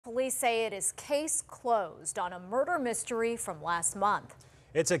Police say it is case closed on a murder mystery from last month.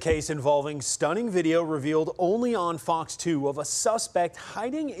 It's a case involving stunning video revealed only on Fox 2 of a suspect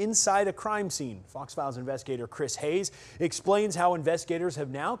hiding inside a crime scene. Fox Files investigator Chris Hayes explains how investigators have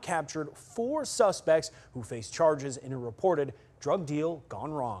now captured 4 suspects who face charges in a reported drug deal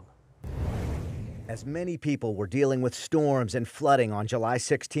gone wrong. As many people were dealing with storms and flooding on July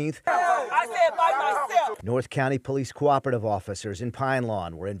 16th, I said by myself. North County Police Cooperative officers in Pine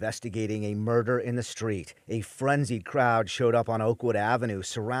Lawn were investigating a murder in the street. A frenzied crowd showed up on Oakwood Avenue,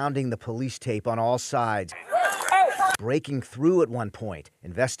 surrounding the police tape on all sides. Breaking through at one point,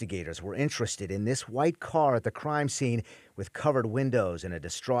 investigators were interested in this white car at the crime scene with covered windows and a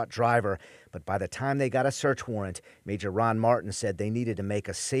distraught driver. But by the time they got a search warrant, Major Ron Martin said they needed to make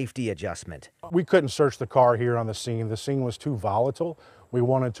a safety adjustment. We couldn't search the car here on the scene. The scene was too volatile. We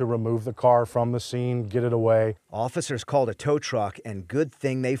wanted to remove the car from the scene, get it away. Officers called a tow truck, and good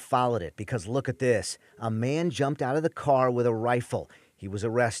thing they followed it, because look at this. A man jumped out of the car with a rifle. He was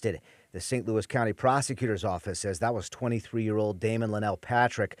arrested. The St. Louis County Prosecutor's Office says that was 23-year-old Damon Linnell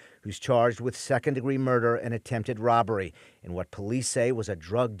Patrick, who's charged with second-degree murder and attempted robbery in what police say was a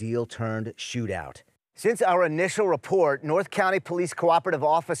drug deal turned shootout. Since our initial report, North County Police Cooperative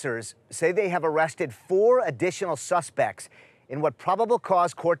officers say they have arrested 4 additional suspects in what probable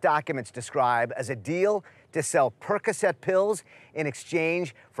cause court documents describe as a deal to sell Percocet pills in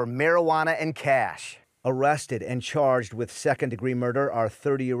exchange for marijuana and cash. Arrested and charged with second-degree murder are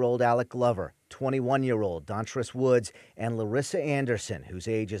 30-year-old Alec Glover, 21-year-old Dontress Woods, and Larissa Anderson, whose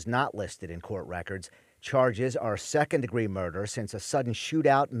age is not listed in court records. Charges are second-degree murder since a sudden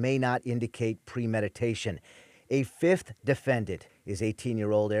shootout may not indicate premeditation. A 5th defendant is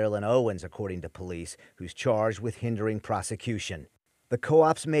 18-year-old Erlen Owens, according to police, who's charged with hindering prosecution. The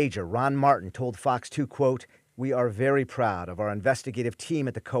co-op's major, Ron Martin, told Fox 2, quote, "We are very proud of our investigative team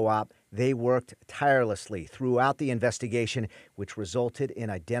at the co-op. They worked tirelessly throughout the investigation, which resulted in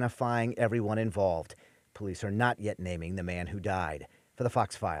identifying everyone involved. Police are not yet naming the man who died." For the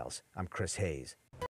Fox Files, I'm Chris Hayes.